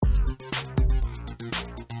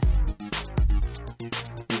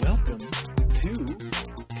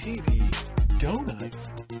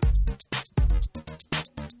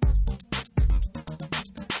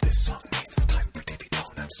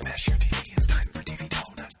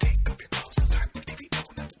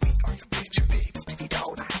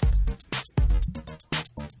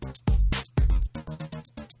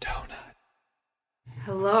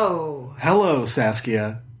Hello,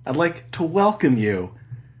 Saskia. I'd like to welcome you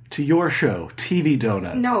to your show, TV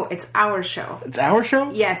Donut. No, it's our show. It's our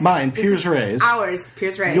show? Yes. Mine, Piers Ray's. Ours,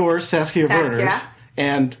 Piers Ray. Yours, Saskia Verner's.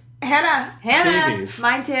 And Hannah. Davies.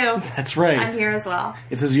 Mine too. That's right. I'm here as well.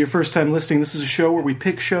 If this is your first time listening, this is a show where we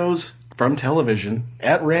pick shows from television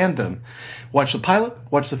at random. Watch the pilot,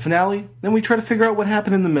 watch the finale, then we try to figure out what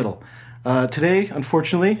happened in the middle. Today,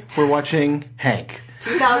 unfortunately, we're watching Hank.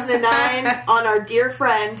 2009 on our dear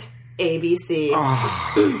friend, ABC.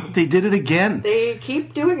 Oh, they did it again. They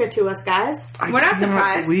keep doing it to us, guys. We're not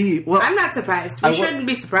surprised. I'm not surprised. We shouldn't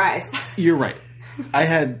be surprised. You're right. I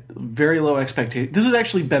had very low expectations. This was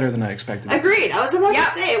actually better than I expected. Agreed. I was about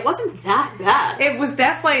to say, it wasn't that bad. It was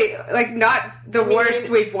definitely, not the worst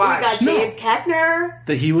we've watched. We got Dave Koechner.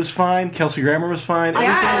 That he was fine. Kelsey Grammer was fine. Yes.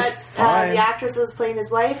 Everything was fine. The actress was playing his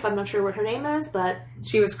wife. I'm not sure what her name is, but...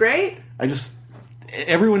 She was great.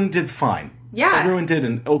 Everyone did fine. Yeah. Everyone did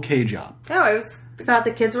an okay job. No, I thought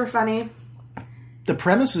the kids were funny. The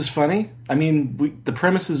premise is funny. I mean, the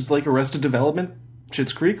premise is like Arrested Development,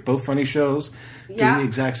 Schitt's Creek, both funny shows, doing the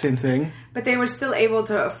exact same thing. But they were still able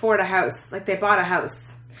to afford a house. Like, they bought a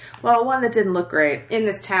house. Well, one that didn't look great. In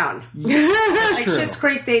this town. That's like, true. Schitt's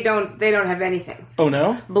Creek, they don't have anything. Oh,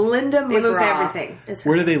 no? Belinda McGraw. They lose everything.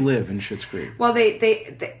 Where do they live in Schitt's Creek? Well,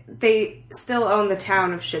 they still own the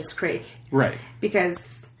town of Schitt's Creek. Right.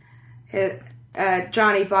 Because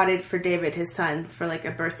Johnny bought it for David, his son, for, like,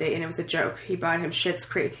 a birthday, and it was a joke. He bought him Schitt's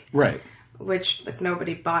Creek. Right. Which, like,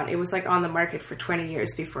 nobody bought. It was, like, on the market for 20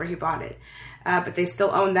 years before he bought it. But they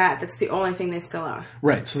still own that. That's the only thing they still own.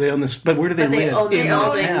 Right, so they own this. But where do they live? In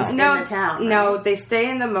the town. Right? No, they stay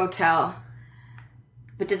in the motel.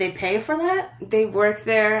 But did they pay for that? They work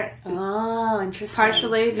there. Oh, interesting.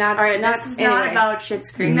 Partially, not. All right, not this is not about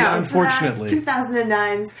Schitt's Creek. No, unfortunately.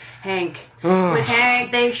 2009's Hank. Which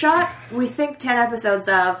Hank they shot, we think, 10 episodes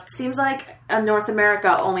of. Seems like in North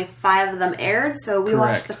America, only 5 of them aired. So we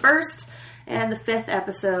watched the first and the 5th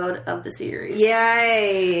episode of the series.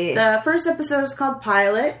 Yay! The first episode is called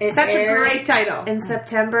Pilot. It Such a aired great title. in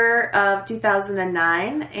September of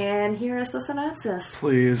 2009, and here is the synopsis.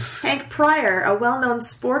 Please. Hank Pryor, a well-known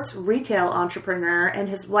sports retail entrepreneur, and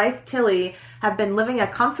his wife Tilly have been living a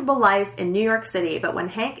comfortable life in New York City, but when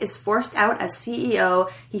Hank is forced out as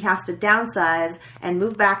CEO, he has to downsize and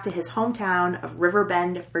move back to his hometown of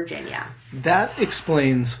Riverbend, Virginia. That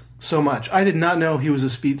explains so much. I did not know he was a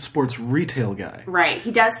sports retail guy. Right.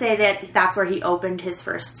 He does say that that's where he opened his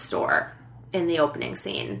first store in the opening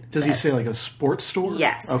scene. Does he say like a sports store?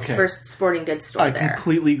 Yes. Okay. First sporting goods store I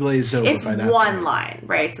completely glazed over it's by that. One point. line,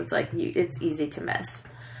 right? So it's like, it's easy to miss.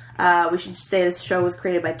 We should say this show was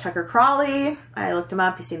created by Tucker Crawley. I looked him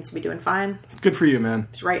up. He seems to be doing fine. Good for you, man.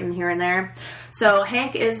 He's writing here and there. So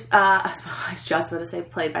Hank is, I was just about to say,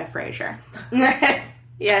 played by Frasier.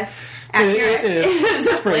 Yes. It is.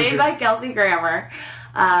 It's played by Kelsey Grammer.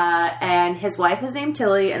 And his wife is named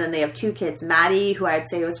Tilly, and then they have 2 kids. Maddie, who I'd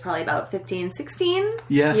say was probably about 15, 16.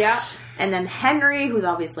 Yes. Yeah. And then Henry, who's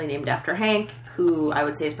obviously named after Hank, who I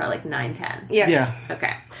would say is probably like 9, 10. Yeah.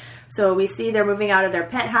 Okay. So we see they're moving out of their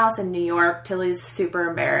penthouse in New York. Tilly's super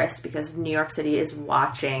embarrassed because New York City is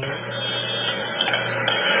watching.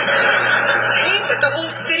 The whole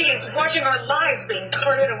city is watching our lives being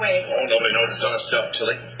carted away. Oh, nobody knows it's our stuff,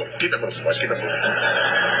 Tilly. Keep it moving, boys. Keep it moving.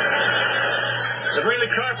 They're bringing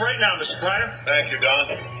the car up right now, Mr. Pryor. Thank you, Don.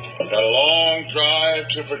 Got a long drive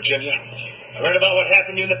to Virginia. I read about what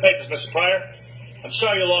happened to you in the papers, Mr. Pryor. I'm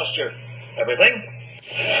sorry you lost your everything.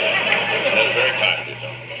 That's very kind of you,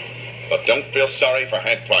 Don. But don't feel sorry for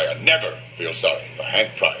Hank Pryor. Never feel sorry for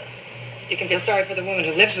Hank Pryor. You can feel sorry for the woman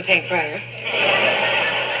who lives with Hank Pryor.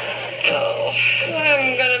 Oh,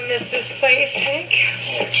 I'm gonna miss this place, Hank.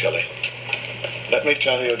 Oh, Tilly. Let me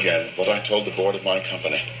tell you again what I told the board of my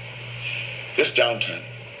company. This downturn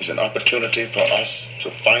is an opportunity for us to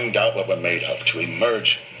find out what we're made of, to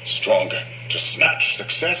emerge stronger, to snatch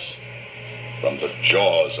success from the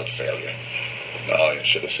jaws of failure. Oh, you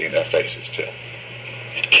should have seen their faces, Till.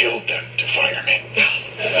 It killed them to fire me.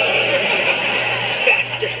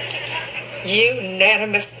 Bastards.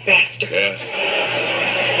 Unanimous bastards. Yes.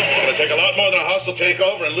 It's going to take a lot more than a hostile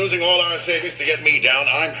takeover and losing all our savings to get me down.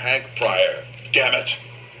 I'm Hank Pryor. Damn it.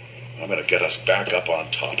 I'm going to get us back up on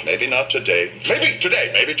top. Maybe not today. Maybe today.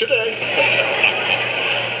 Maybe today.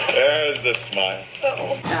 There's the smile.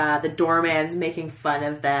 The doorman's making fun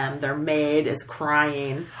of them. Their maid is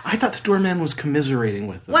crying. I thought the doorman was commiserating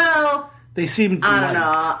with them. Well, they seemed I don't liked.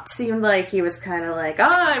 know. It seemed like he was kind of like,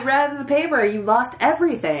 I read in the paper, you lost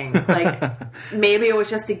everything. Like, maybe it was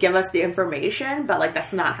just to give us the information, but, like,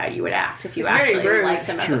 that's not how you would act if you actually liked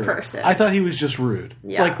him as a person. I thought he was just rude.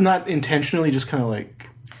 Yeah. Like, not intentionally, just kind of, like,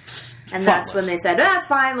 And that's when they said, that's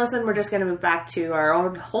fine, listen, we're just going to move back to our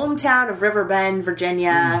own hometown of River Bend,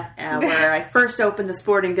 Virginia, where I first opened the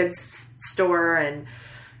sporting goods store, and,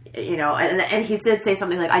 you know, and he did say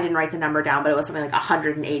something like, I didn't write the number down, but it was something like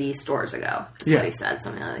 180 stores ago, is what he said,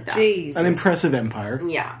 something like that. Jesus. An impressive empire.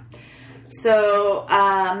 Yeah. So,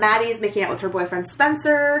 Maddie's making out with her boyfriend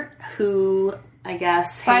Spencer, who, I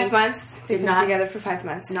guess... 5 months. They've did been not together for 5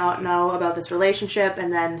 months. Not know about this relationship,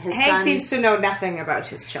 and then his Hank son... seems to know nothing about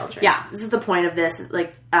his children. Yeah, this is the point of this. Is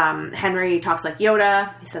like, Henry talks like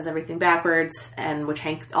Yoda. He says everything backwards, and which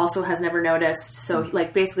Hank also has never noticed. So,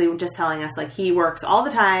 like, basically just telling us, like, he works all the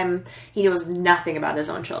time. He knows nothing about his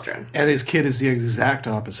own children. And his kid is the exact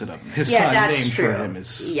opposite of him. His Yeah, son that's named true. for him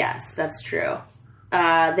is... Yes, that's true.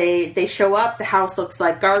 They show up. The house looks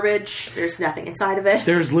like garbage. There's nothing inside of it.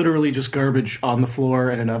 There's literally just garbage on the floor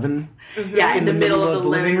and an oven. Yeah, in the middle of the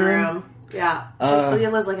living room. Yeah. So it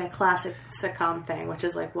was like a classic sitcom thing, which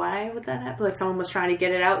is like, why would that happen? Like someone was trying to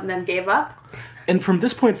get it out and then gave up? And from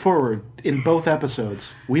this point forward, in both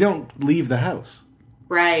episodes, we don't leave the house.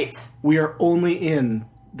 Right. We are only in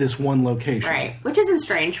this one location. Right. Which isn't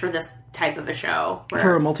strange for this type of a show. where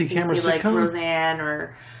For a multi-camera you see, like sitcom? Roseanne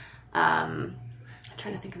or... I'm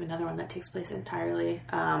trying to think of another one that takes place entirely.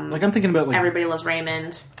 Like, I'm thinking about, like... Everybody Loves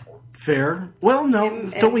Raymond. Fair. Well, no.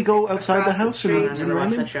 Don't we go outside the across the house? street. I've never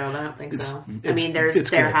watched that show, but I don't think so. I it's- mean, there's it's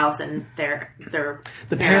their good. house and their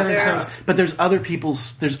The parents' their house. But there's other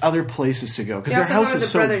people's... There's other places to go. Because They their also house go to is the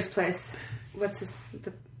so... brother's place. What's his...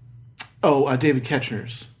 David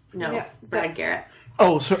Ketchner's. No, Yeah, Brad Garrett.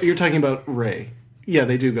 Oh, so you're talking about Ray. Yeah,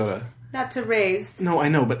 they do go to... Not to raise. No, I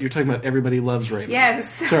know, but you're talking about Everybody Loves Raymond.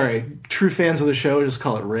 Yes. Sorry. True fans of the show just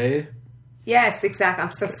call it Ray. Yes, exactly.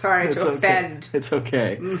 I'm so sorry It's to okay. offend. It's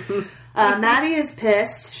okay. Maddie is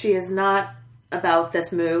pissed. She is not about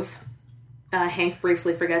this move. Hank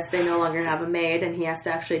briefly forgets they no longer have a maid, and he has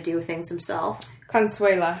to actually do things himself.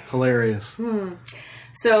 Consuela. Hilarious.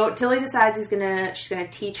 So Tilly decides she's gonna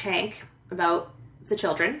teach Hank about the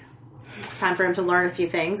children. Time for him to learn a few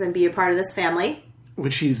things and be a part of this family.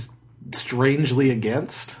 Which he's strangely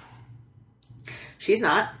against. She's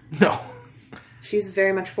not. No. She's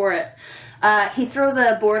very much for it. He throws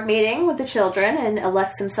a board meeting with the children and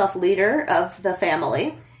elects himself leader of the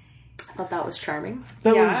family. I thought that was charming.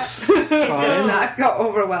 That Yeah. was It does fine. not go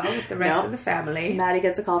over well with the rest Nope. of the family. Maddie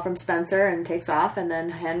gets a call from Spencer and takes off, and then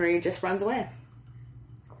Henry just runs away.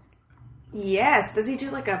 Yes. Does he do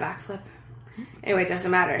like a backflip? Anyway, it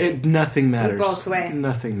doesn't matter. Nothing matters. bolts away.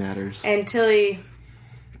 Nothing matters. And Tilly...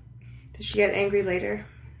 Did she get angry later?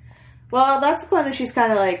 Well, that's when she's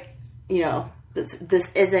kind of like, you know,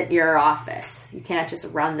 this isn't your office. You can't just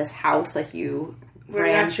run this house like you We're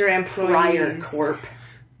ran not your employees. Prior Corp.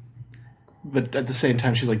 But at the same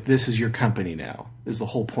time, she's like, this is your company now, is the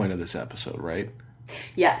whole point of this episode, right?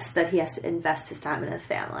 Yes, that he has to invest his time in his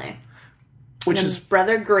family. Which And is... his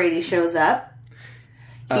brother Grady shows up.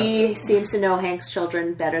 He seems to know Hank's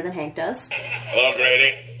children better than Hank does. Hello,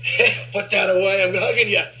 Grady. Put that away. I'm hugging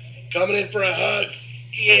you. Coming in for a hug.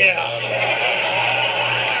 Yeah.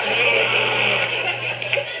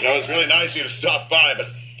 You know, it's really nice of you to stop by, but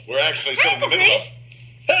we're actually still in the middle of...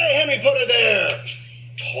 Hey, Henry, put her there.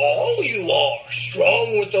 Tall you are.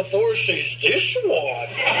 Strong with the force is this one.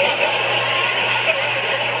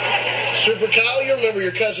 Super Kyle, you remember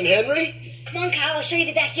your cousin Henry? Come on, Kyle, I'll show you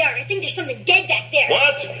the backyard. I think there's something dead back there.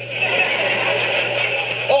 What?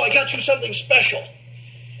 Oh, I got you something special.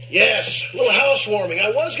 Yes, a little housewarming.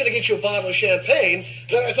 I was going to get you a bottle of champagne.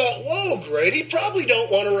 Then I thought, whoa, Grady, probably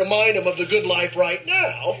don't want to remind him of the good life right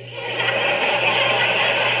now.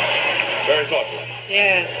 Very thoughtful.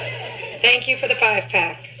 Yes. Thank you for the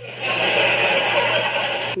 5-pack.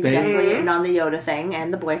 He's definitely in on the Yoda thing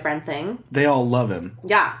and the boyfriend thing. They all love him.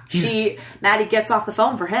 Yeah, Maddie gets off the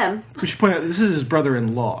phone for him. We should point out, this is his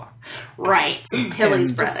brother-in-law. Right, Tilly's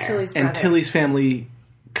And- brother. Tilly's And brother. Tilly's family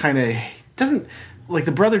kind of doesn't... Like,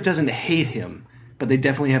 the brother doesn't hate him, but they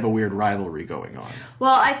definitely have a weird rivalry going on.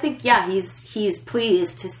 Well, I think, yeah, he's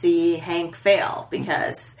pleased to see Hank fail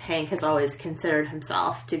because Hank has always considered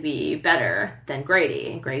himself to be better than Grady.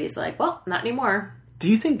 And Grady's like, well, not anymore. Do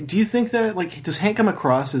you think that, like, does Hank come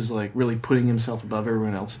across as, like, really putting himself above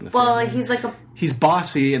everyone else in the Well, family? like, he's like a He's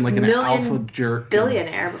bossy and, like, an million alpha jerk.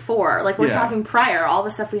 billionaire before. Like, we're Yeah. talking prior, all the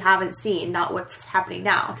stuff we haven't seen, not what's happening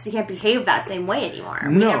now. Because he can't behave that same way anymore.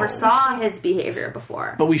 We No. never saw his behavior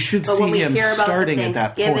before. But we should But see when we him hear about starting the at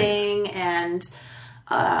that point. Thanksgiving and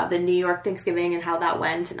the New York Thanksgiving and how that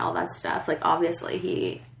went and all that stuff, like,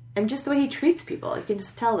 obviously and just the way he treats people, you can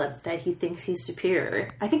just tell that he thinks he's superior.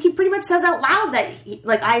 I think he pretty much says out loud that,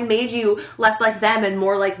 I made you less like them and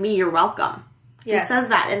more like me, you're welcome. Yes. He says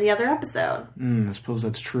that in the other episode. I suppose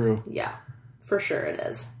that's true. Yeah, for sure it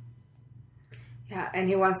is. Yeah, and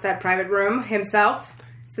he wants that private room himself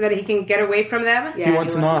so that he can get away from them. Yeah, He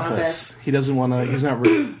wants an office. He doesn't want to. He's not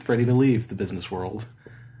ready to leave the business world.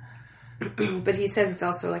 But he says it's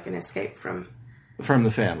also like an escape from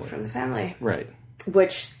the family. the family. Right.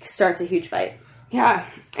 Which starts a huge fight. Yeah,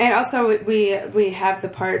 and also we have the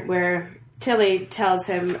part where Tilly tells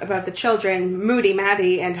him about the children, Moody,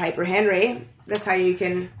 Maddie, and Hyper Henry. That's how you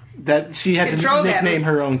can That she had Control to them. nickname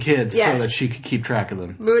her own kids Yes. so that she could keep track of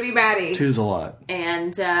them. Moody, Maddie. Two's a lot.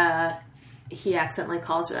 And he accidentally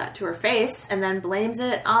calls her that to her face and then blames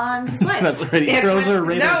it on his wife. That's right. He It's throws what- her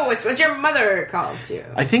right. No, it's what your mother called you.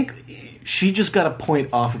 I think she just got a point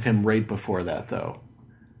off of him right before that, though.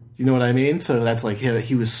 You know what I mean? So that's like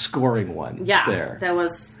he was scoring one. Yeah, there. that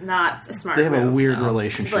was not a smart They have a move, weird though,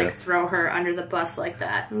 relationship. To, like, throw her under the bus like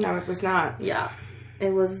that. No, it was not. Yeah.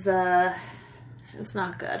 It was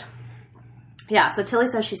not good. Yeah, so Tilly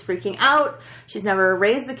says she's freaking out. She's never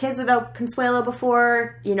raised the kids without Consuelo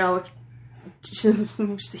before. You know,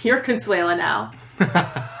 you're Consuelo now.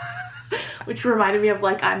 Which reminded me of,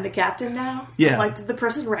 like, I'm the captain now. Yeah. Like, did the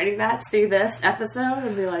person writing that see this episode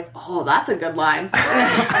and be like, oh, that's a good line.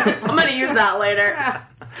 I'm going to use that later.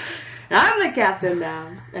 I'm the captain now.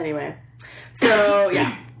 Anyway. So,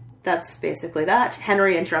 yeah. That's basically that.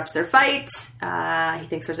 Henry interrupts their fight. He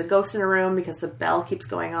thinks there's a ghost in a room because the bell keeps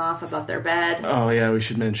going off above their bed. Oh, yeah, we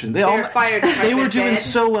should mention. They're fired from They were their doing bed.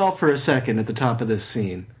 so well for a second at the top of this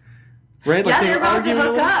scene. Right? Yeah, they they're were about to arguing a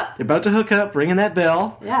hook little. up. They're about to hook up, ringing that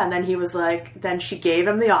bell. Yeah, and then he was like, then she gave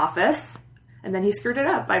him the office, and then he screwed it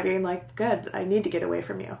up by being like, good, I need to get away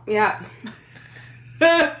from you. Yeah.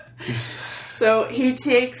 So he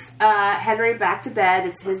takes Henry back to bed.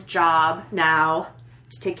 It's his job now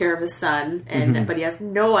to take care of his son, and but he has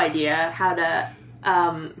no idea how to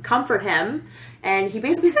comfort him. And he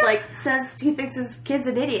basically like says he thinks his kid's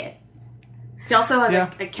an idiot. He also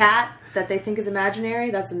has a cat that they think is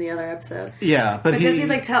imaginary. That's in the other episode. Yeah, but Does he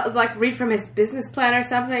like read from his business plan or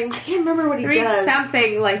something? I can't remember what he Read does.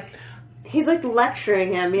 something like He's like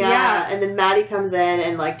lecturing him, Yeah. And then Maddie comes in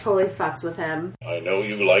and like totally fucks with him. I know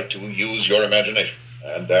you like to use your imagination,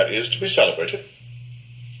 and that is to be celebrated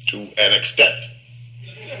to an extent.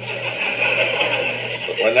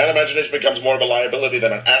 But when that imagination becomes more of a liability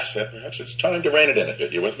than an asset, perhaps it's time to rein it in a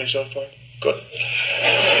bit. You with me so far? Good.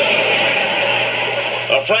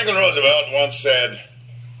 Now, Franklin Roosevelt once said,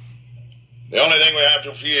 "The only thing we have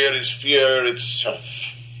to fear is fear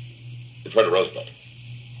itself." You've heard of Roosevelt.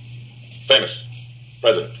 Famous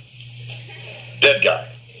president. Dead guy.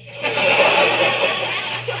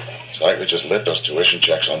 It's like we just lit those tuition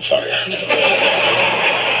checks on fire. You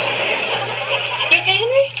okay,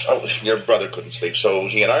 Henry? Oh, your brother couldn't sleep, so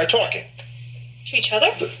he and I are talking. To each other?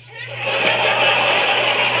 Well,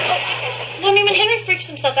 I mean, when Henry freaks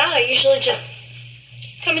himself out, I usually just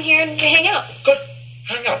come in here and we hang out. Good.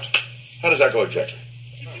 Hang out. How does that go exactly?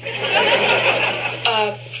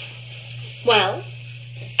 Well,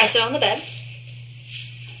 I sit on the bed.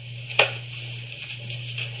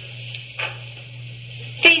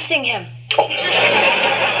 Facing him.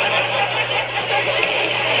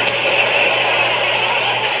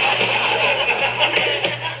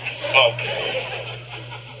 Okay.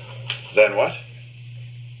 Then what?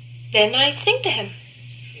 Then I sing to him.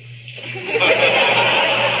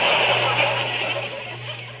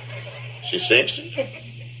 She sings to you?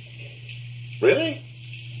 Really?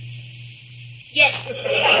 Yes.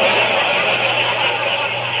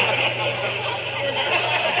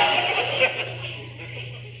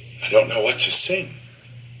 I don't know what to sing.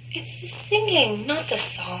 It's the singing, not the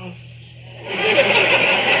song.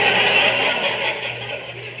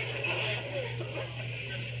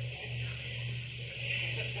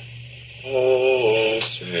 Oh,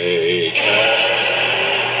 say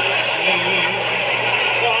can see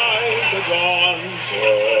why the dawn's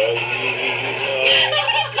early.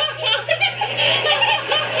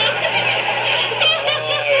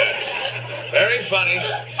 Oh, yes. Very funny.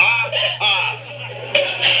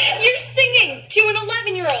 You're singing to an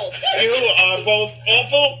 11-year-old. You are both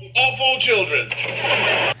awful children.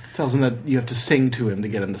 tells him that you have to sing to him to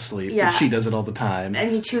get him to sleep. Yeah. And she does it all the time.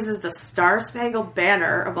 And he chooses the Star-Spangled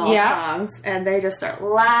Banner of all Yeah. songs, and they just start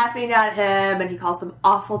laughing at him, and he calls them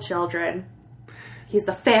awful children. He's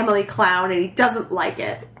the family clown, and he doesn't like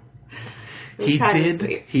it. It was He kinda did.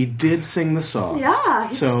 sweet. He did sing the song. Yeah,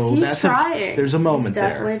 he's that's trying. there's a moment he's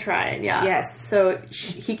definitely trying. Yeah. Yes. So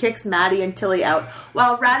he kicks Maddie and Tilly out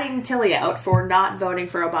while ratting Tilly out for not voting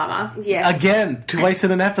for Obama. Yes. Again, twice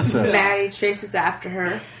in an episode. Maddie chases after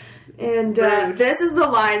her. And this is the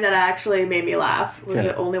line that actually made me laugh. Was Okay.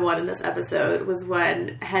 the only one in this episode. Was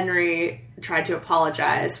when Henry tried to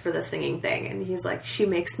apologize for the singing thing, and he's like, "She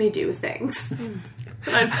makes me do things."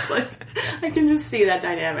 And I'm just like, I can just see that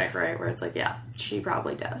dynamic, right? Where it's like, yeah, she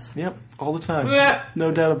probably does. Yep, all the time. Yeah. No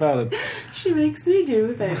doubt about it. She makes me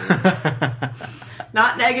do things.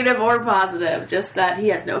 Not negative or positive, just that he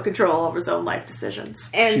has no control over his own life decisions.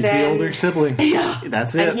 And She's then, the older sibling. Yeah.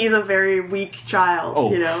 That's it. And he's a very weak child,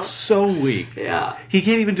 Oh, you know? so weak. Yeah. He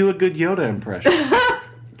can't even do a good Yoda impression.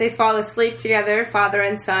 they fall asleep together, father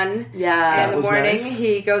and son. Yeah. In the was morning, nice.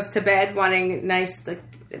 he goes to bed wanting nice, like,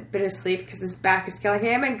 a bit of sleep because his back is killing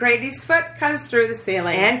him, and Grady's foot comes through the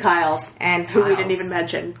ceiling. And Kyle's. And who we Kyle's. didn't even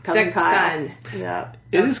mention. Cousin The Kyle. son. Yeah.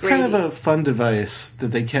 It is kind of Grady. a fun device that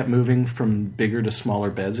they kept moving from bigger to smaller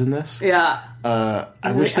beds in this. Yeah. I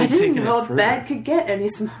wish I they'd taken didn't know it a further. bed could get any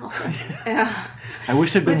smaller. I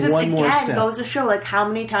wish there'd been Which is, one more again, step. goes to show, like, how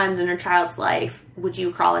many times in a child's life would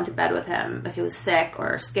you crawl into bed with him if he was sick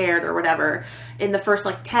or scared or whatever? In the first,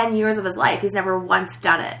 10 years of his life, he's never once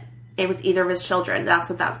done it. And with either of his children. That's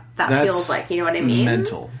what that That's feels like. You know what I mean?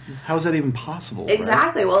 Mental. How is that even possible? right?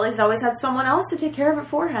 Exactly. Well, he's always had someone else to take care of it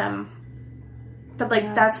for him. But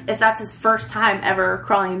if that's his first time ever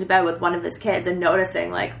crawling into bed with one of his kids and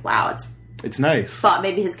noticing, wow, It's nice. thought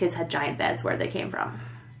maybe his kids had giant beds where they came from.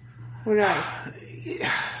 Who knows?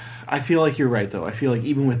 I feel like you're right, though. I feel like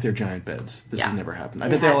even with their giant beds, this has never happened. I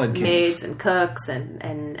bet they all had maids kids. and cooks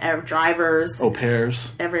and drivers, Au pairs,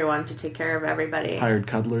 everyone to take care of everybody. hired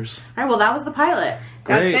cuddlers. All right, well, that was the pilot.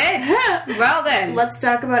 Great. That's it. Well then, Let's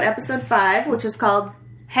talk about episode 5, which is called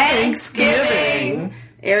Thanksgiving.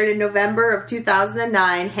 Aired in November of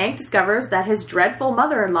 2009, Hank discovers that his dreadful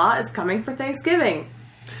mother-in-law is coming for Thanksgiving.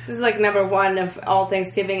 This is number 1 of all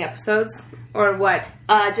Thanksgiving episodes, or what?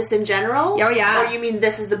 Just in general? Oh, yeah. Or you mean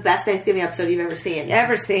this is the best Thanksgiving episode you've ever seen?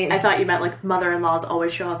 Ever seen? I thought you meant mother-in-laws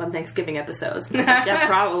always show up on Thanksgiving episodes. And I was like, yeah,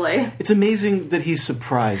 probably. It's amazing that he's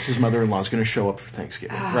surprised his mother-in-law is going to show up for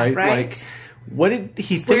Thanksgiving, right? right. What did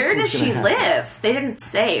he think Where was does gonna she happen? live? They didn't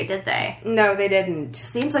say, did they? No, they didn't.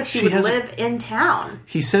 Seems like she She would has a- live in town.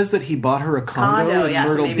 He says that he bought her a condo in Yeah,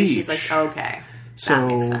 Myrtle so maybe Beach. she's like, okay. So that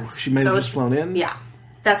makes sense. she may have So just flown in? Yeah.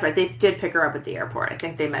 That's right. They did pick her up at the airport. I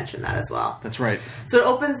think they mentioned that as well. That's right. So it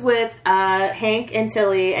opens with Hank and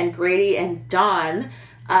Tilly and Grady and Don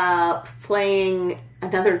playing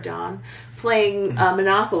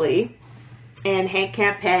Monopoly. And Hank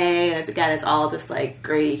can't pay, and it's all just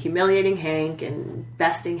Grady humiliating Hank and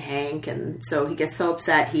besting Hank, and so he gets so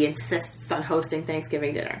upset he insists on hosting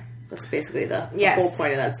Thanksgiving dinner. That's basically the whole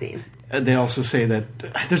point of that scene. They also say that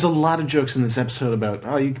there's a lot of jokes in this episode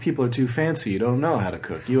about, you people are too fancy, you don't know how to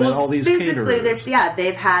cook. You had all these basically, caterers.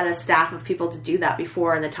 they've had a staff of people to do that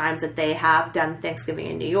before, and the times that they have done Thanksgiving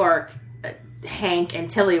in New York, Hank and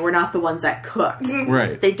Tilly were not the ones that cooked.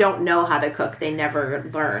 Right. They don't know how to cook. They never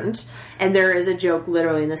learned. And there is a joke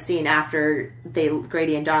literally in the scene after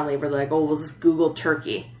Grady and Don leave where they're like, we'll just Google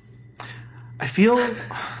turkey. I feel,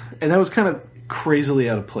 and that was kind of crazily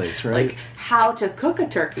out of place, right? How to cook a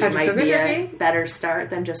turkey How to might cook a be turkey? a better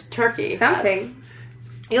start than just turkey. Something.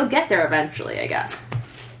 But you'll get there eventually, I guess.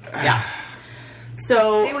 Yeah.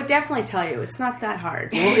 So They would definitely tell you. It's not that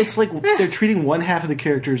hard. Well, it's like they're treating one half of the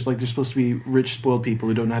characters like they're supposed to be rich, spoiled people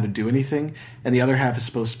who don't know how to do anything, and the other half is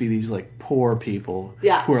supposed to be these poor people who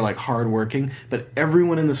are hardworking. But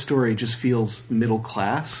everyone in the story just feels middle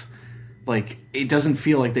class. It doesn't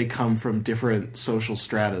feel like they come from different social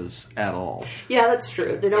stratas at all. yeah, that's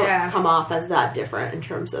true. They don't come off as that different in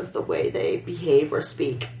terms of the way they behave or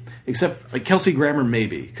speak. Except Kelsey Grammer,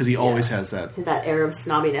 maybe, because he always has that. That air of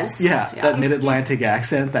snobbiness. Yeah, that mid-Atlantic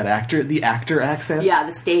accent, the actor accent. Yeah,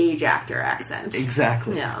 the stage actor accent.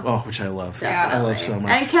 Exactly. Yeah. Oh, which I love. Definitely. I love so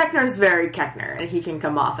much. And Keckner's very Keckner, and he can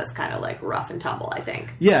come off as kind of rough and tumble, I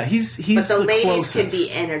think. Yeah, he's But the ladies closest. can be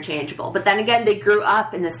interchangeable. But then again, they grew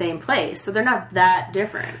up in the same place, so they're not that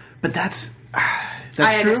different. But that's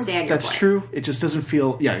I true. understand your That's point. true. It just doesn't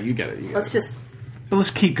feel. Yeah, you get it.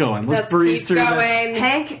 Let's keep going. Let's breeze through this.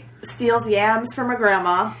 Hank steals yams from her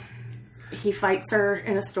grandma. He fights her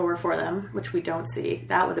in a store for them, which we don't see.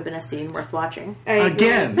 That would have been a scene worth watching.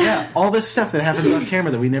 Again, yeah, all this stuff that happens on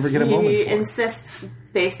camera that we never get a moment He for. insists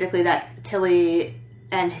basically that Tilly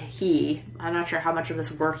and I'm not sure how much of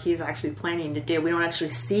this work he's actually planning to do. We don't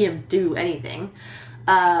actually see him do anything.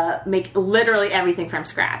 Make literally everything from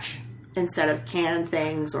scratch instead of canned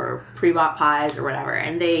things or pre-bought pies or whatever.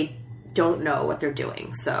 And they don't know what they're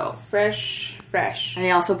doing. So Fresh. And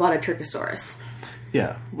they also bought a Turkosaurus.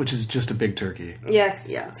 Yeah, which is just a big turkey. Yes.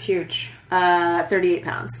 Yeah. It's huge. 38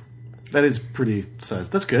 pounds. That is pretty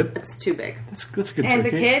sized. That's good. It's too big. That's a good And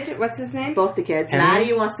turkey. the kid, what's his name? Both the kids. Henry?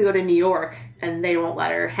 Maddie wants to go to New York, and they won't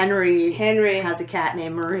let her. Henry has a cat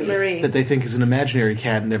named Marie. That they think is an imaginary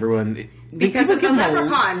cat, and everyone... Because of the people give them a-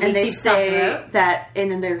 leprechaun. And they keeps talking say about. that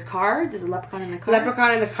in their car, there's a leprechaun in the car.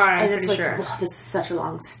 Leprechaun in the car, I'm and pretty it's like, sure. well, this is such a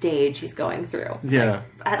long stage he's going through. Yeah.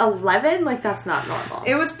 At 11, like, that's not normal.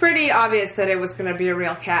 It was pretty obvious that it was going to be a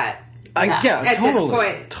real cat. Yeah. At this totally.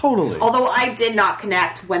 point. Totally. Although I did not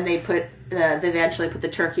connect when they they eventually put the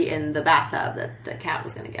turkey in the bathtub that the cat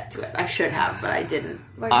was going to get to it. I should have, but I didn't.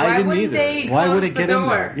 Like, I why didn't wouldn't either. they Why close would it the get door? in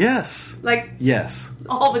there? Yes. Like, Yes.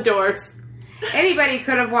 All the doors. anybody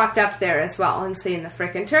could have walked up there as well and seen the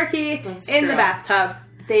frickin' turkey That's in true. the bathtub.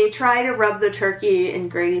 They try to rub the turkey in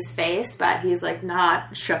Grady's face, but he's like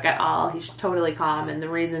not shook at all. He's totally calm, and the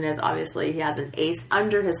reason is obviously he has an ace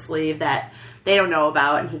under his sleeve that they don't know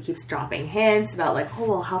about, and he keeps dropping hints about like, oh,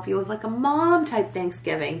 we'll help you with like a mom type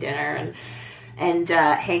Thanksgiving dinner, and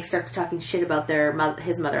Hank starts talking shit about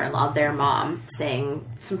his mother-in-law, their mom, saying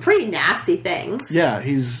some pretty nasty things. Yeah,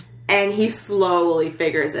 he's... And he slowly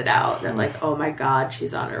figures it out. They're like, oh my god,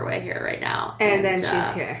 she's on her way here right now. And then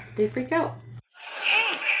she's here. They freak out.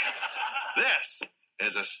 This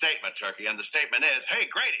is a statement turkey, and the statement is, hey,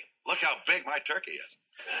 Grady, look how big my turkey is.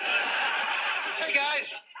 Hey,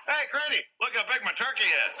 guys. Hey, Grady, look how big my turkey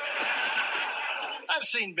is. I've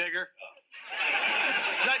seen bigger.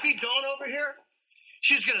 Did I be Dawn over here?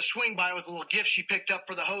 She was going to swing by with a little gift she picked up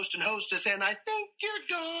for the host and hostess, and I think you're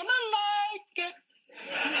going to like it.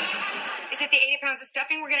 Is it the 80 pounds of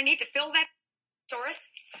stuffing we're going to need to fill that Saurus?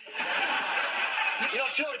 You know,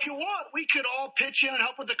 Till, if you want, we could all pitch in and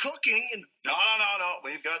help with the cooking. And No.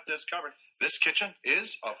 We've got this covered. This kitchen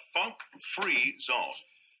is a funk-free zone.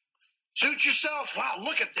 suit yourself. Wow,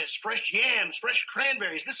 look at this. Fresh yams, fresh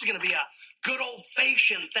cranberries. This is going to be a good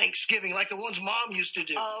old-fashioned Thanksgiving like the ones Mom used to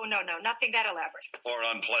do. Oh, no, nothing that elaborate. Or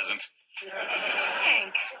unpleasant.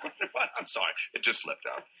 Hank. I'm sorry. It just slipped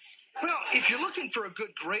out. Well, if you're looking for a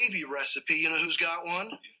good gravy recipe, you know who's got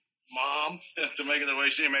one? Mom. To make it the way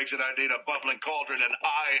she makes it, I need a bubbling cauldron and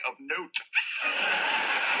eye of newt.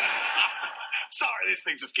 Sorry, these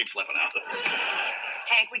things just keep slipping out.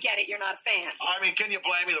 Hank, we get it. You're not a fan. I mean, can you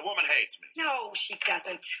blame me? The woman hates me. No, she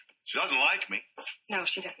doesn't. She doesn't like me. No,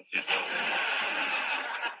 she doesn't. You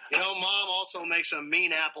know, Mom also makes a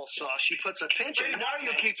mean applesauce. She puts a pinch of... Why do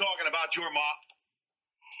you keep talking about your mom?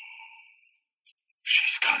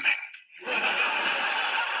 She's coming.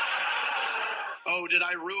 Oh, did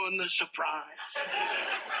I ruin the surprise?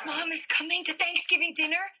 Mom is coming to Thanksgiving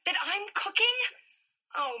dinner that I'm cooking?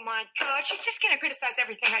 Oh, my God. She's just going to criticize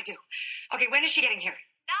everything I do. Okay, when is she getting here?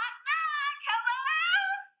 Knock, knock.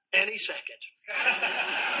 Hello? Any second.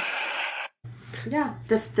 Yeah,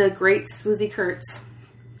 the great Swoozie Kurtz.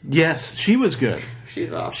 Yes, she was good.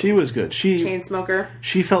 She's awesome. She was good. Chainsmoker.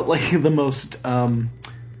 She felt like the most...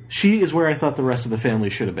 she is where I thought the rest of the family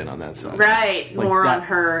should have been on that side. Right, Like more that. on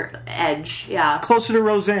her edge, yeah. Closer to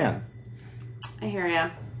Roseanne. I hear ya.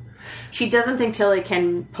 She doesn't think Tilly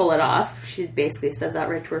can pull it off. She basically says that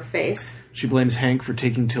right to her face. She blames Hank for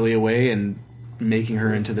taking Tilly away and making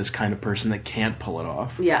her into this kind of person that can't pull it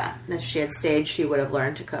off. Yeah, if she had stayed, she would have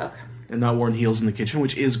learned to cook. And not worn heels in the kitchen,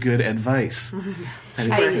 which is good advice. That is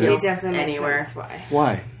Wear good. heels It doesn't make anywhere. sense why.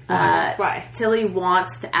 Why? Why? Tilly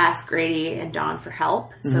wants to ask Grady and Dawn for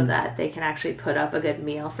help so that they can actually put up a good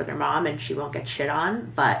meal for their mom and she won't get shit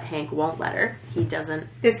on, but Hank won't let her. He doesn't.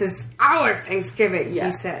 This is our Thanksgiving, Yeah.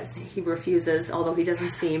 he says. He refuses, although he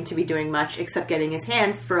doesn't seem to be doing much except getting his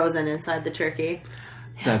hand frozen inside the turkey.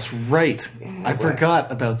 That's right. I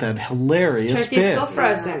forgot about that hilarious Turkey's bit. still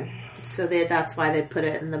frozen. So that's why they put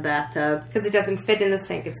it in the bathtub. Because it doesn't fit in the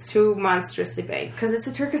sink. It's too monstrously big. Because it's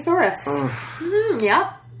a Turkosaurus.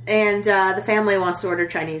 Yep. And the family wants to order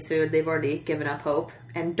Chinese food. They've already given up hope.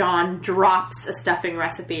 And Dawn drops a stuffing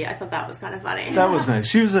recipe. I thought that was kind of funny. That was nice.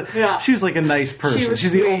 She was like a nice person. She was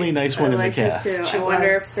She's the sweet. only nice one I in the liked her, cast. too. I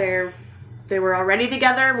wonder if they were already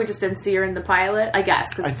together. We just didn't see her in the pilot. I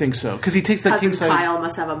guess. I think so. Because he takes that Cousin king size. Kyle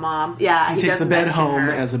must have a mom. Yeah, He takes the doesn't bed mention home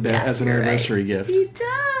her. as an Yeah, you're anniversary right. gift. He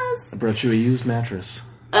does. I brought you a used mattress.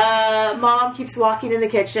 Mom keeps walking in the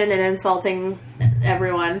kitchen and insulting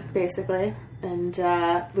everyone, basically. And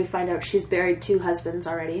we find out she's buried 2 husbands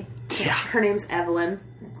already. Yeah. Her name's Evelyn.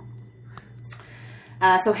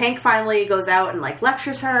 So Hank finally goes out and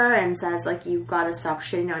lectures her and says you've got to stop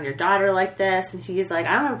shitting on your daughter like this. And she's like,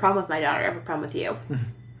 I don't have a problem with my daughter. I have a problem with you.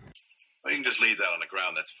 Well, you can just leave that on the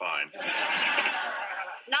ground. That's fine.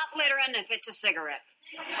 Not littering if it's a cigarette.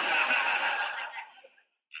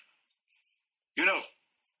 You know,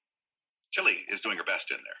 Tilly is doing her best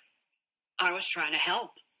in there. I was trying to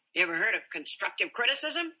help. You ever heard of constructive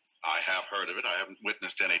criticism? I have heard of it. I haven't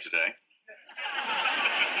witnessed any today.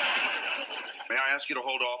 May I ask you to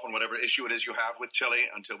hold off on whatever issue it is you have with Tilly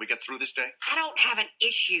until we get through this day? I don't have an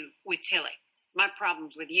issue with Tilly. My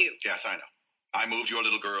problem's with you. Yes, I know. I moved your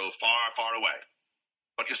little girl far, far away.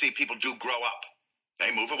 But you see, people do grow up.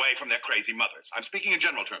 They move away from their crazy mothers. I'm speaking in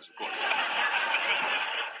general terms, of course.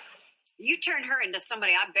 You turned her into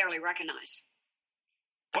somebody I barely recognize.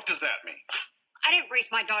 What does that mean? I didn't raise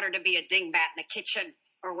my daughter to be a dingbat in the kitchen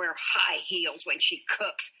or wear high heels when she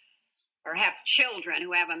cooks or have children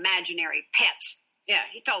who have imaginary pets. Yeah,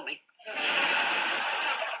 he told me.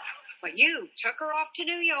 But you took her off to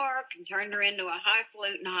New York and turned her into a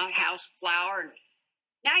highfalutin hothouse flower, and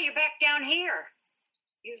now you're back down here.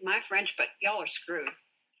 Excuse my French, but y'all are screwed.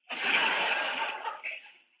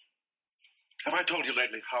 Have I told you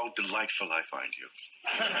lately how delightful I find you?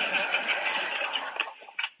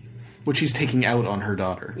 Which he's taking out on her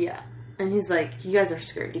daughter. Yeah. And he's like, you guys are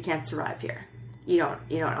screwed. You can't survive here. You don't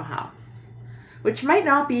know how. Which might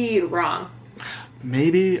not be wrong.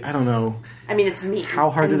 Maybe, I don't know. I mean, it's mean.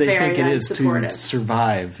 How hard do they think it is to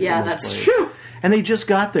survive? Yeah, that's true. And they just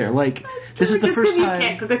got there. Like, this is the first time. You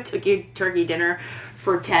can't cook a turkey dinner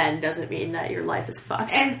for 10 doesn't mean that your life is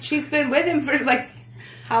fucked. And she's been with him for, like,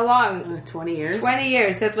 how long? 20 years? 20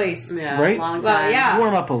 years, at least. Yeah, right? Long time. Well, yeah.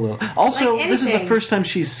 Warm up a little. Also, Like this is the anything. first time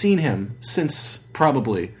she's seen him since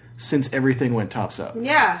everything went tops up.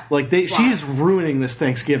 Yeah. Like, she's ruining this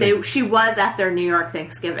Thanksgiving. She was at their New York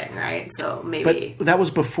Thanksgiving, right? So maybe. But that was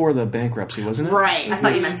before the bankruptcy, wasn't it? Right. I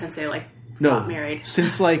thought you meant since they, got married.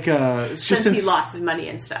 Since, since he lost his money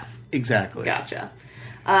and stuff. Exactly. Gotcha.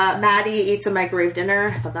 Maddie eats a microwave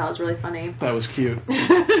dinner. I thought that was really funny. That was cute. She's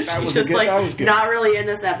just that was good. not really in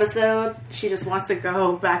this episode. She just wants to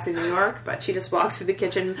go back to New York, but she just walks through the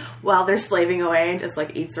kitchen while they're slaving away and just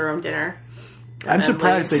eats her own dinner. I'm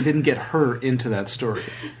surprised they didn't get her into that story.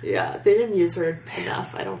 Yeah, they didn't use her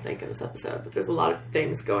enough, I don't think, in this episode, but there's a lot of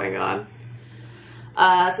things going on.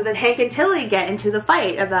 So then Hank and Tilly get into the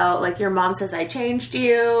fight about, your mom says I changed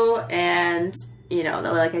you, and,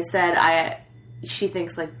 like I said, she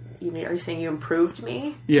thinks, are you saying you improved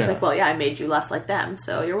me? Yeah. It's well, yeah, I made you less like them,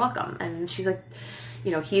 so you're welcome. And she's like,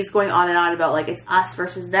 he's going on and on about, it's us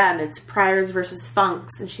versus them, it's Priors versus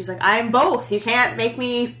Funks, and she's like, I'm both, you can't make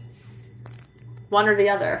me one or the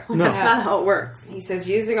other. No. That's not how it works. He says,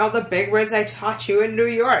 using all the big words I taught you in New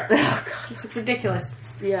York. Oh, God. It's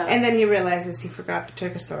ridiculous. Yeah. And then he realizes he forgot the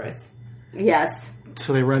Turkosaurus. Yes.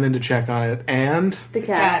 So they run in to check on it, and The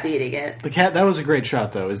cat's eating it. the cat, that was a great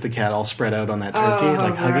shot, though, is the cat all spread out on that turkey,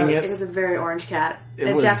 hugging It it. was a very orange cat.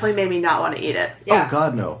 It was- definitely made me not want to eat it. Yeah. Oh,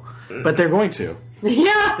 God, no. But they're going to.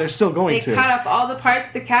 Yeah. They're still going They to. cut off all the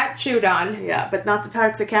parts the cat chewed on. Yeah, but not the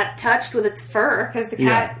parts the cat touched with its fur. Because the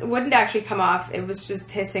cat wouldn't actually come off. It was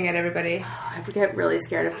just hissing at everybody. I get really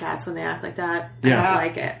scared of cats when they act like that. Yeah. I don't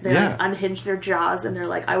like it. They Yeah. unhinge their jaws and they're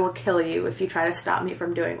like, I will kill you if you try to stop me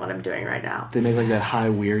from doing what I'm doing right now. They make that high,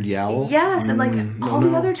 weird yowl. Yes, and all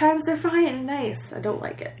the no. other times they're fine and nice. I don't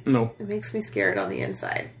like it. No. It makes me scared on the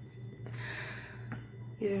inside.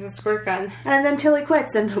 Uses a squirt gun. And then Tilly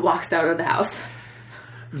quits and walks out of the house.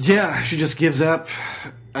 Yeah, she just gives up.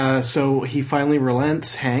 So he finally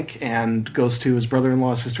relents, Hank, and goes to his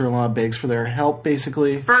brother-in-law, sister-in-law, begs for their help,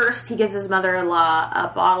 basically. First, he gives his mother-in-law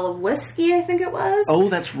a bottle of whiskey, I think it was. Oh,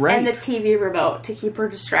 that's right. And the TV remote to keep her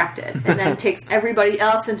distracted. And then takes everybody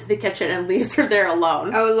else into the kitchen and leaves her there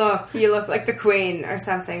alone. Oh, look, you look like the queen or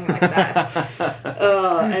something like that.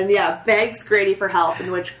 And begs Grady for help, in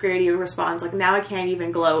which Grady responds, now I can't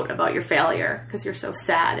even gloat about your failure because you're so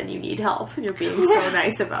sad and you need help. And you're being so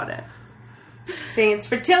nice about it. Saying it's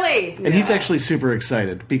for Tilly. And he's actually super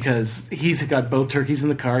excited because he's got both turkeys in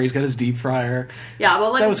the car. He's got his deep fryer. Yeah,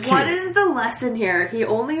 well, That was cute. what is the lesson here? He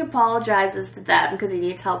only apologizes to them because he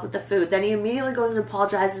needs help with the food. Then he immediately goes and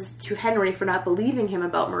apologizes to Henry for not believing him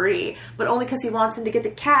about Marie, but only because he wants him to get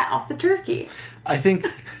the cat off the turkey.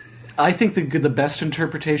 I think the best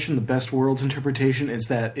interpretation, the best world's interpretation, is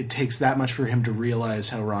that it takes that much for him to realize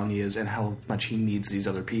how wrong he is and how much he needs these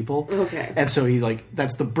other people. Okay. And so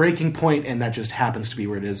that's the breaking point, and that just happens to be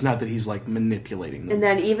where it is. Not that he's manipulating them. And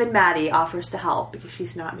then even Maddie offers to help because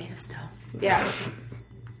she's not made of stone. Yeah.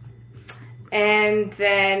 And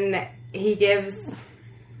then he gives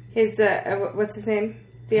his, what's his name?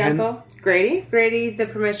 The uncle? Grady the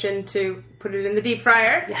permission to put it in the deep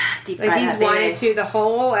fryer. Yeah, deep fryer. He's wanted to the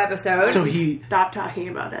whole episode. So he Stop talking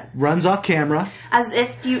about it. runs off camera. As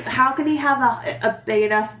if, how can he have a big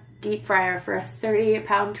enough deep fryer for a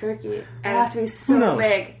 38-pound turkey? It would have to be Who so knows?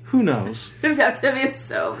 big. Who knows? It would have to be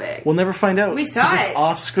so big. We'll never find out. We saw 'cause it. It's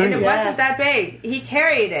off screen. And it wasn't that big. He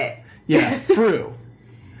carried it. Yeah, through.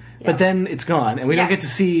 But then it's gone, and we don't Yeah. get to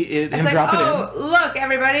see It's him like, drop it oh, look,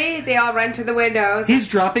 everybody. They all run to the windows. in. He's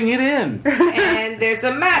dropping it in. And there's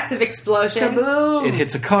a massive explosion. Kaboom! It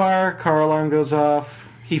hits a car alarm goes off.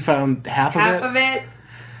 He found half of it.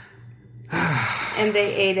 And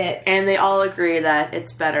they ate it. And they all agree that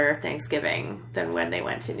it's better Thanksgiving than when they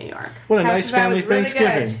went to New York. What a Half nice of that family was really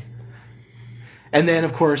Thanksgiving. good. And then,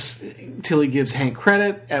 of course, Tilly gives Hank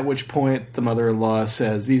credit, at which point the mother-in-law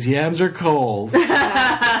says, "These yams are cold."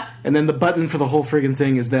 And then the button for the whole friggin'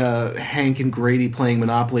 thing is the Hank and Grady playing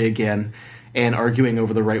Monopoly again and arguing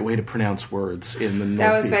over the right way to pronounce words in the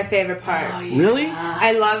That was Northeast. my favorite part. Really?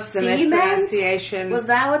 I loved the Cement? mispronunciation. Was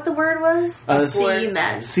that what the word was?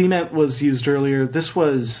 Cement. Cement was used earlier. This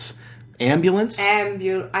was ambulance I don't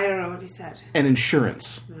know what he said. and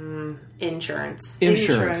insurance. Insurance.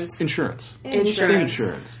 Insurance. It's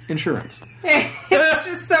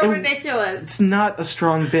just so ridiculous. It's not a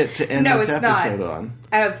strong bit to end No, this it's episode not. on.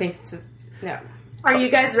 I don't think it's no. Are you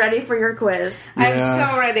guys ready for your quiz? I'm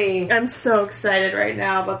Yeah. so ready. I'm so excited right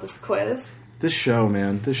now about this quiz. This show,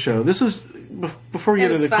 man. This show. This was before we It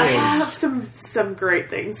get into was the fun. I have quiz. some great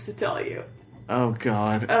things to tell you. Oh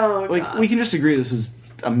God. Oh, Like God. we can just agree this is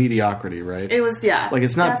a mediocrity, right? It was, yeah. Like,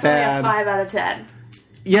 it's not definitely bad. a 5 out of 10.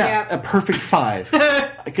 Yeah, Yeah. a perfect 5.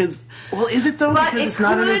 Because, well, is it though? But Because it it's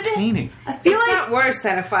not could- entertaining. I feel It's like not worse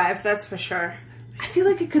than a 5, that's for sure. I feel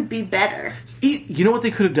like it could be better. You know what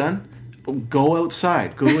they could have done? Go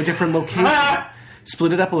outside. Go to a different location.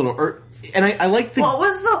 Split it up a little. And I like the... What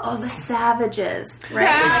was the savages, right?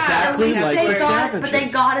 Exactly At least like they the got, but they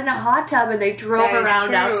savages. got in a hot tub and they drove That is around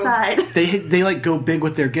true. outside. They like go big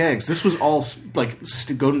with their gags. This was all like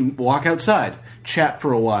go and walk outside, chat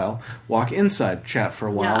for a while, walk inside, chat for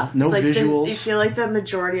a while. No it's like visuals. you feel like the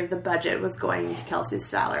majority of the budget was going into Kelsey's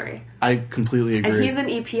salary, I completely agree. and he's an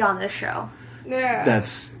EP on this show. Yeah.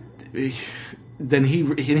 That's then he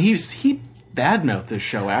badmouthed this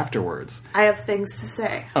show afterwards. I have things to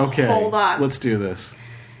say. Okay, Hold on. Let's do this.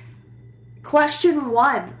 Question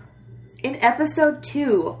 1. In episode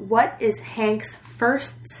 2, what is Hank's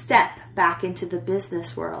first step back into the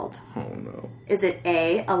business world? Oh no. Is it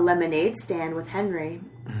A, a lemonade stand with Henry?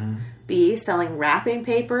 Mm-hmm. B, selling wrapping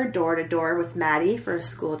paper door to door with Maddie for a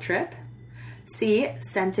school trip? C,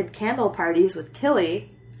 scented candle parties with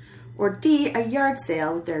Tilly? Or D, a yard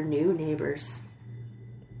sale with their new neighbors?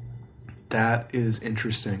 That is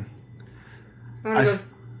interesting. I'm gonna go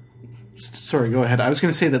Sorry, go ahead. I was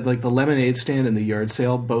going to say that like the lemonade stand and the yard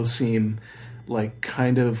sale both seem like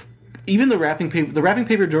kind of even the wrapping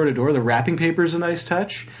paper door to door. The wrapping paper is a nice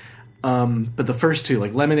touch, but the first two,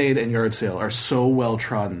 like lemonade and yard sale, are so well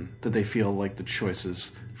trodden that they feel like the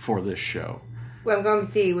choices for this show. Well, I'm going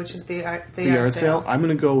with D, which is the Yard sale. I'm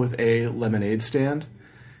going to go with a lemonade stand.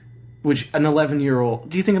 Which an 11-year-old?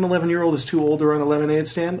 Do you think an 11-year-old is too old to run a lemonade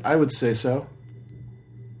stand? I would say so.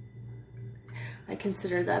 I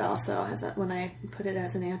considered that also when I put it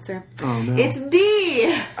as an answer. Oh no! It's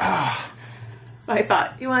D! I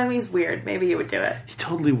thought, he's weird. Maybe he would do it. He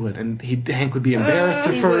totally would, and Hank would be embarrassed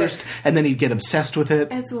at He first, would. and then he'd get obsessed with it.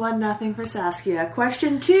 It's 1-0 for Saskia.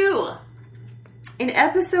 Question 2. In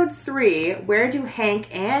episode 3, where do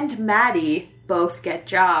Hank and Maddie both get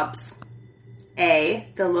jobs? A,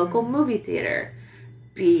 the local movie theater.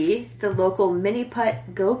 B, the local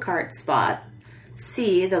mini-putt go-kart spot.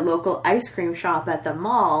 C, the local ice cream shop at the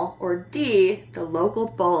mall. Or D, the local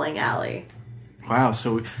bowling alley. Wow,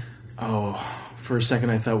 so... for a second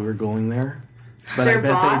I thought we were going there. But I Their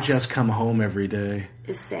bet boss they just come home every day.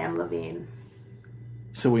 is Sam Levine.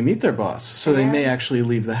 So we meet their boss. So they may actually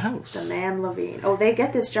leave the house. The man Levine. Oh, they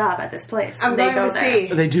get this job at this place. I'm and they going go with there.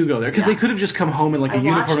 C. They do go there. Because they could have just come home in like a I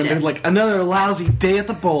uniform and watched been it. like, another lousy day at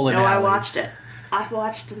the bowling No, I alley. watched it. I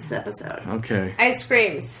watched this episode. Okay. Ice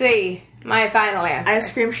cream. C. My final answer.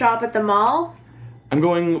 Ice cream shop at the mall? I'm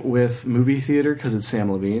going with movie theater because it's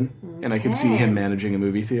Sam Levine. And I can see him managing a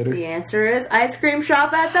movie theater. The answer is ice cream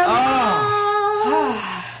shop at the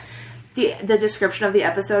mall. The description of the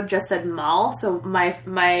episode just said mall, so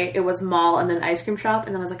it was mall and then ice cream shop, and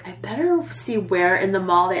then I was like, I better see where in the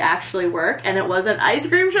mall they actually work, and it was an ice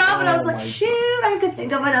cream shop, and I was like, shoot, I could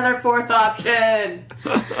think of another fourth option.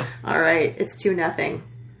 All right, it's 2-0.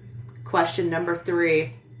 Question number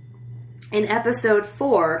 3. In episode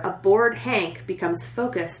 4, a bored Hank becomes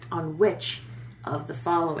focused on which of the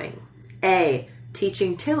following? A,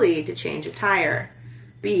 teaching Tilly to change a tire.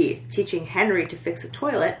 B, teaching Henry to fix a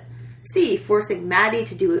toilet. C, forcing Maddie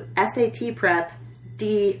to do SAT prep.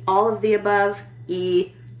 D, all of the above.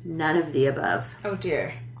 E, none of the above. Oh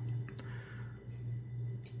dear.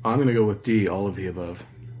 I'm going to go with D, all of the above.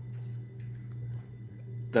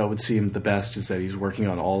 That would seem the best is that he's working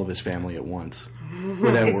on all of his family at once.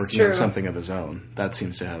 without It's working true. on something of his own. That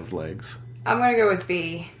seems to have legs. I'm going to go with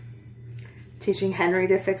B. Teaching Henry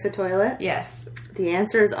to fix a toilet? Yes. The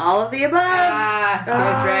answer is all of the above. Ah,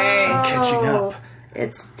 I was right. Catching up.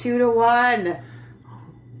 It's 2-1.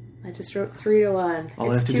 I just wrote 3-1.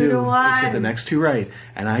 All I it's have to 2 do to 1. is get the next two right,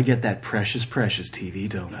 and I get that precious, precious TV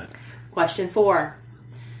donut. Question 4.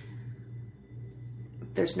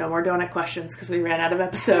 There's no more donut questions because we ran out of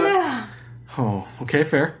episodes. Oh, okay,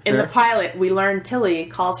 fair. In fair. the pilot, we learned Tilly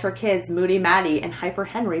calls her kids Moody Maddie and Hyper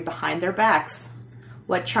Henry behind their backs.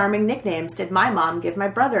 What charming nicknames did my mom give my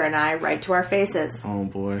brother and I right to our faces? Oh,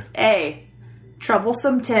 boy. A.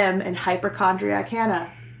 Troublesome Tim and Hypochondriac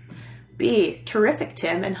Hannah. B. Terrific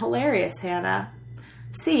Tim and Hilarious Hannah.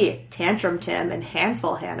 C. Tantrum Tim and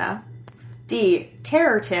Handful Hannah. D.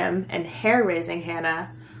 Terror Tim and Hair-Raising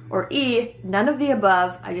Hannah. Or E. None of the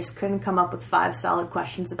above. I just couldn't come up with 5 solid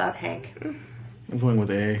questions about Hank. I'm going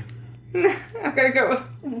with A. I'm going to go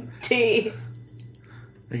with D.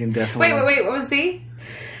 I can definitely... Wait. What was D?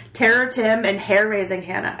 Terror Tim and Hair-Raising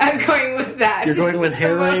Hannah. I'm going with that. You're going with It's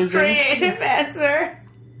the most hair-raising? creative answer.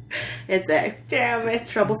 It's A. Damn it.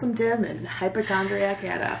 Troublesome Tim and Hypochondriac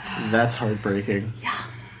Hannah. That's heartbreaking.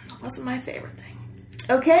 That wasn't my favorite thing.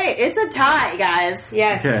 Okay, it's a tie, guys.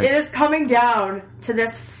 Yes. Okay. It is coming down to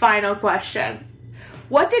this final question.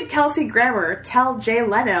 What did Kelsey Grammer tell Jay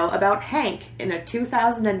Leno about Hank in a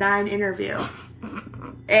 2009 interview?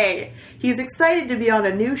 A. He's excited to be on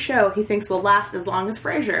a new show he thinks will last as long as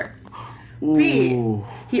Frasier. B. Ooh.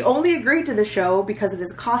 He only agreed to the show because of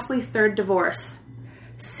his costly 3rd divorce.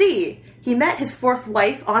 C. He met his 4th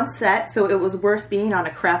wife on set, so it was worth being on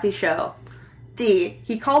a crappy show. D.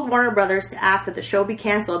 He called Warner Brothers to ask that the show be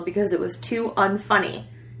canceled because it was too unfunny.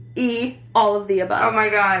 E. All of the above. Oh my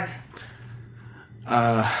god.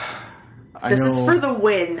 This is for the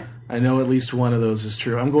win. I know at least one of those is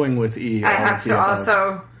true. I'm going with E. I all have of the to above.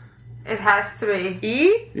 also. It has to be.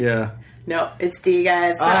 E? Yeah. No, it's D,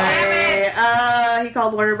 guys. Sorry. He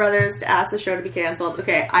called Warner Brothers to ask the show to be canceled.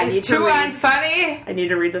 Okay, I need It's to too read. unfunny. I need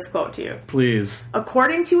to read this quote to you. Please.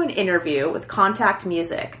 According to an interview with Contact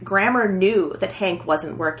Music, Grammer knew that Hank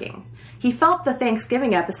wasn't working. He felt the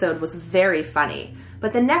Thanksgiving episode was very funny,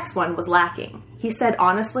 but the next one was lacking. He said,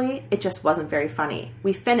 honestly, it just wasn't very funny.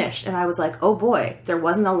 We finished, and I was like, oh boy, there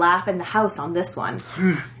wasn't a laugh in the house on this one.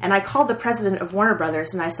 And I called the president of Warner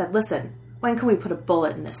Brothers, and I said, listen, when can we put a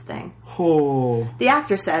bullet in this thing? Oh. The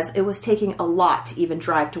actor says it was taking a lot to even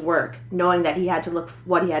drive to work, knowing that he had to look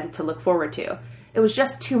forward to. It was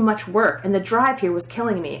just too much work, and the drive here was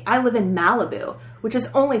killing me. I live in Malibu, which is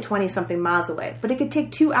only 20-something miles away, but it could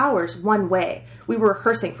take 2 hours one way. We were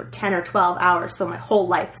rehearsing for 10 or 12 hours, so my whole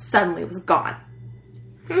life suddenly was gone.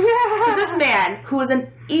 So this man, who was an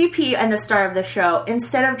EP and the star of the show,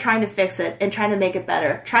 instead of trying to fix it and trying to make it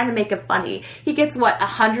better, trying to make it funny, he gets,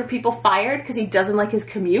 100 people fired because he doesn't like his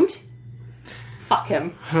commute? Fuck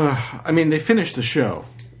him. I mean, they finished the show.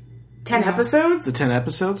 10 episodes? The 10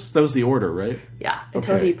 episodes? That was the order, right? Yeah,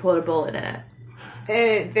 until Okay. he put a bullet in it.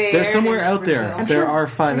 They're somewhere out there. I'm There sure are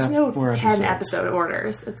 5 there's no more 10 episodes. episode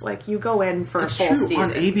orders. It's like you go in for That's a full true. season. On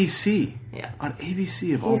ABC. Yeah. On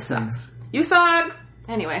ABC of all He things. sucks. You suck.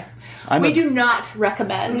 Anyway, I'm we a- do not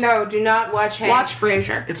recommend. No, do not watch Hank. Watch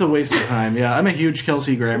Frasier. It's a waste of time. Yeah, I'm a huge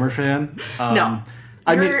Kelsey Grammer fan. No.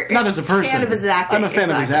 I mean, You're not as a person. fan of his acting. I'm a fan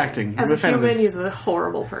of his exactly. acting. As I'm a fan of human, his- he's a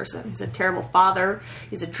horrible person. He's a terrible father.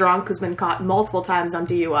 He's a drunk who's been caught multiple times on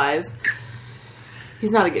DUIs.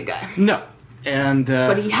 He's not a good guy. No. And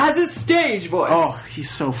But he has his stage voice. oh, he's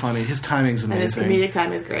so funny. His timing's And his amazing. comedic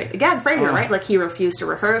time is great. Again, Frasier, Oh. right? Like, he refused to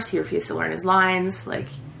rehearse. He refused to learn his lines. Like,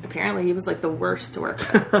 apparently he was, like, the worst to work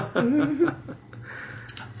with. Let's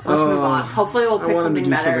move on. Hopefully we'll I pick want him to something do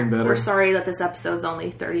better. something better. We're sorry that this episode's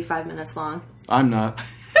only 35 minutes long. I'm not.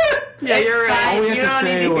 Yeah, you're right. All we have You to don't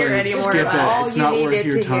say need to hear was any more skip of it. that. It's you not needed worth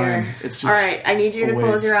your to time. hear. It's just All right, I need you to a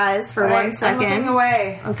close waste. your eyes for All right, 1 second. I'm looking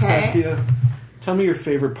away. Okay. Saskia, tell me your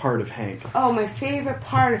favorite part of Hank. Oh, my favorite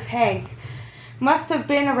part of Hank must have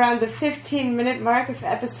been around the 15-minute mark of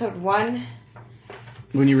episode 1.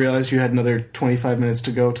 When you realized you had another 25 minutes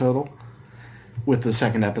to go total with the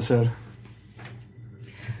second episode.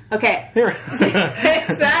 Okay. Here.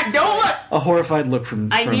 Exactly. Don't look. A horrified look from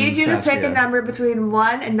I need you to pick Saskia. a number between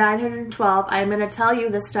 1 and 912. I'm going to tell you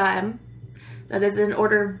this time that is in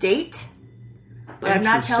order of date. But I'm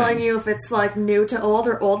not Interesting. telling you if it's like new to old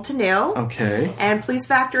or old to new. Okay. And please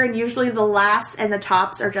factor in usually the last and the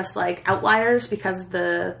tops are just like outliers because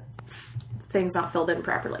the thing's not filled in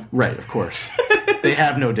properly. Right, of course. They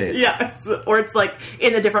have no dates. Yeah. Or it's like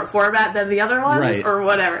in a different format than the other ones Right. or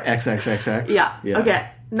whatever. XXXX. Yeah. Okay.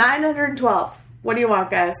 912. What do you want,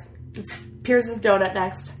 guys? It's Pierce's Donut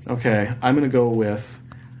next. Okay, I'm going to go with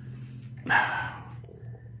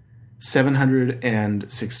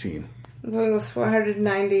 716. I'm going with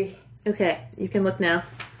 490. Okay, you can look now.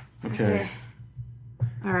 Okay.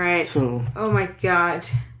 All right. So, Oh my god.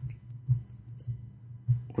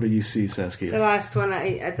 what do you see, Saskia? The last one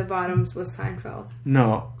at the bottom was Seinfeld.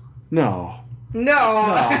 No. No.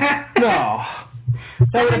 No.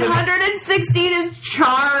 716 is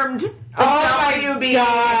Charmed. WB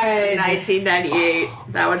God. 1998.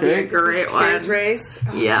 That would be a great one. Kids Race.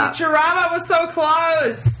 Oh, Yeah. Futurama was so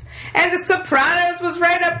close. And The Sopranos was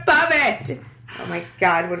right above it. Oh my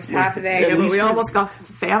god, what is happening? at Yeah, but least we we're- almost got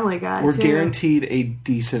Family Guy, We're too. guaranteed a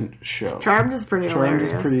decent show. Charmed is pretty Charmed is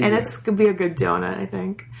hilarious. pretty and good. it's going to be a good donut, I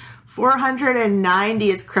think. 490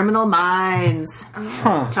 is Criminal Minds.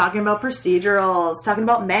 Talking about procedurals. Talking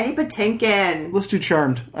about Mandy Patinkin. Let's do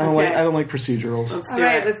Charmed. I don't like procedurals. Let's All do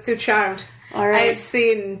right, it. let's do Charmed. All right. I've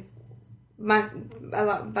seen a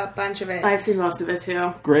bunch of it. I've seen most of it,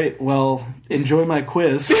 too. Great. Well, enjoy my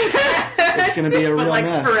quiz. It's going to be a But real like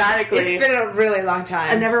mess. sporadically. It's been a really long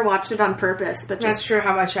time. I never watched it on purpose, but Not just sure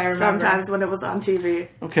how much I remember. sometimes when it was on TV.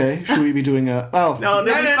 Okay, should we be doing a... Well, No,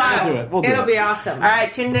 No, no, no. we'll do it. We'll do It'll it. be awesome. All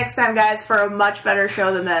right, tune in next time, guys, for a much better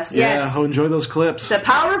show than this. Yes. Yeah, enjoy those clips. The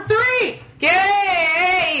Power of Three!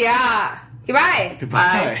 Yay! Yeah. Goodbye.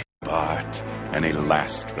 Goodbye. Bart, any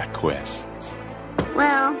last requests?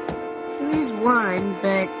 Well, there is one,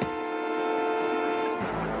 but...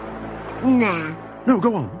 Nah. No,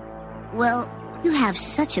 go on. Well, you have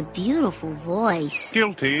such a beautiful voice.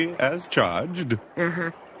 Guilty as charged.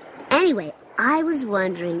 Uh-huh. Anyway, I was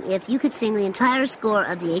wondering if you could sing the entire score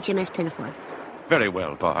of the HMS Pinafore. Very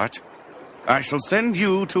well, Bart. I shall send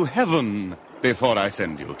you to heaven before I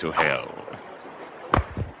send you to hell.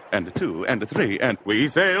 And a 2, and a 3, and we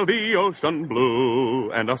sail the ocean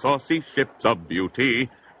blue, and our saucy ships of beauty.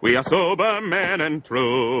 We are sober men and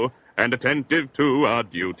true, and attentive to our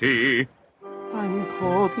duty. I'm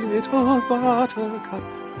called Little Buttercup,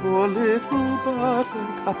 poor Little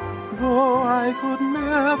Buttercup, though I could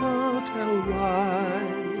never tell why.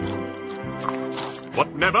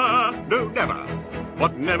 What never, no never,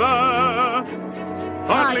 what never,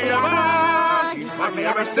 hardly ever, he's hardly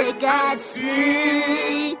ever sick at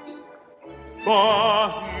sea.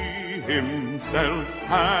 For he himself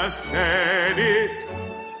has said it,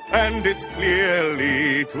 and it's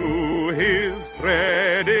clearly to his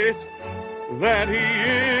credit that he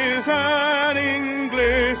is an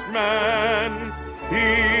Englishman. He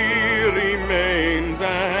remains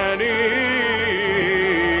an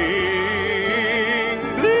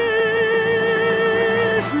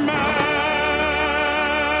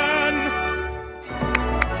Englishman.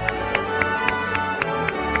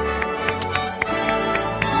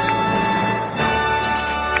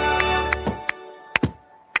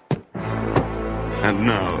 And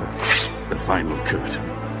now, the final curtain.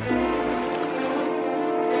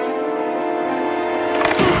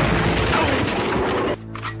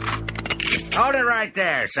 Hold it right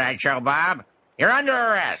there, Sideshow Bob. You're under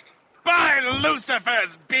arrest. By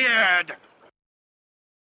Lucifer's beard!